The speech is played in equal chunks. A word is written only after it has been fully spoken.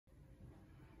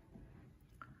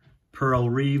Pearl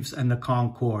Reaves and the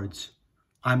Concords.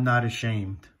 I'm Not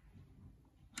Ashamed.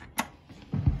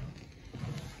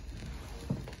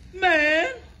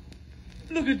 Man,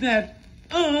 look at that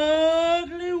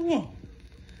ugly woman.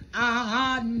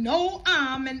 I know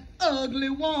I'm an ugly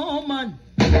woman.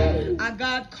 I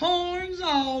got corns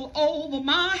all over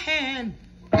my hand.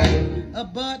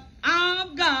 But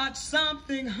I've got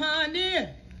something, honey,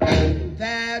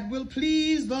 that will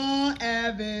please the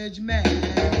average man.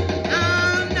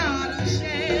 I'm not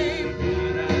ashamed.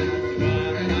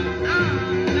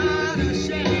 I'm not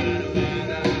ashamed.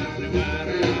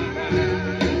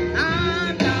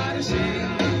 I'm not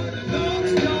ashamed.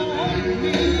 Looks don't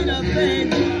mean a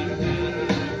thing.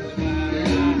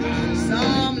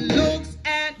 Some looks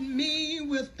at me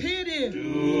with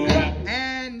pity,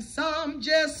 and some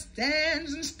just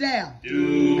stands and stares.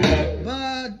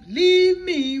 But leave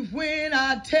me when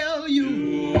I tell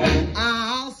you,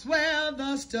 I'll swear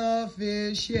the stuff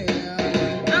is share.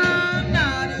 I'm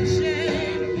not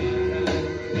ashamed.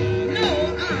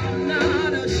 No, I'm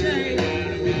not ashamed.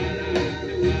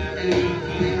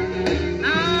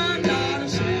 I'm not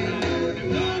ashamed.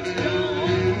 Looks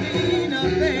don't mean a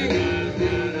thing.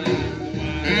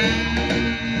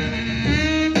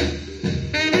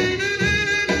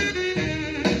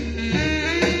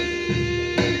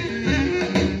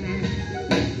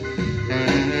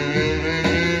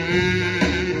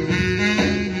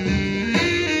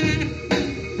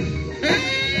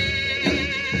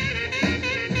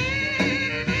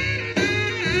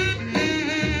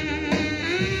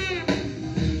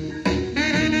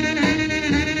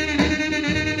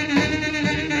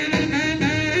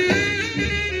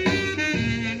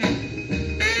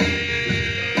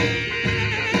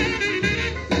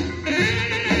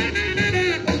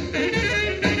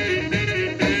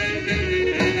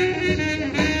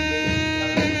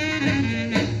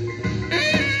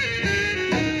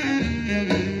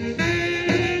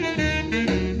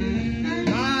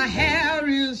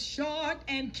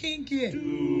 And kinky,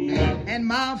 and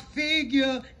my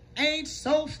figure ain't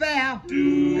so fair,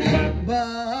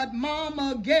 but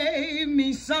mama gave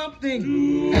me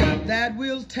something that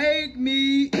will take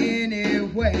me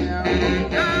anywhere.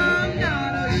 I'm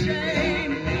not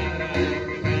ashamed.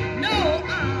 No,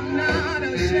 I'm not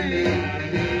ashamed.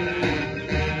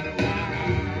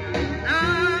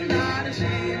 I'm not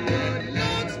ashamed, but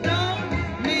looks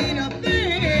don't mean a thing.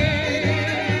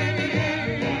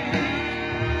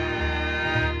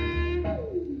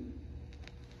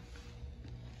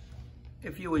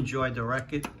 If you enjoyed the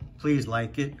record, please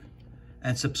like it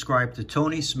and subscribe to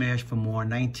Tony Smash for more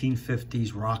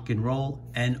 1950s rock and roll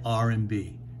and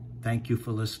R&B. Thank you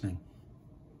for listening.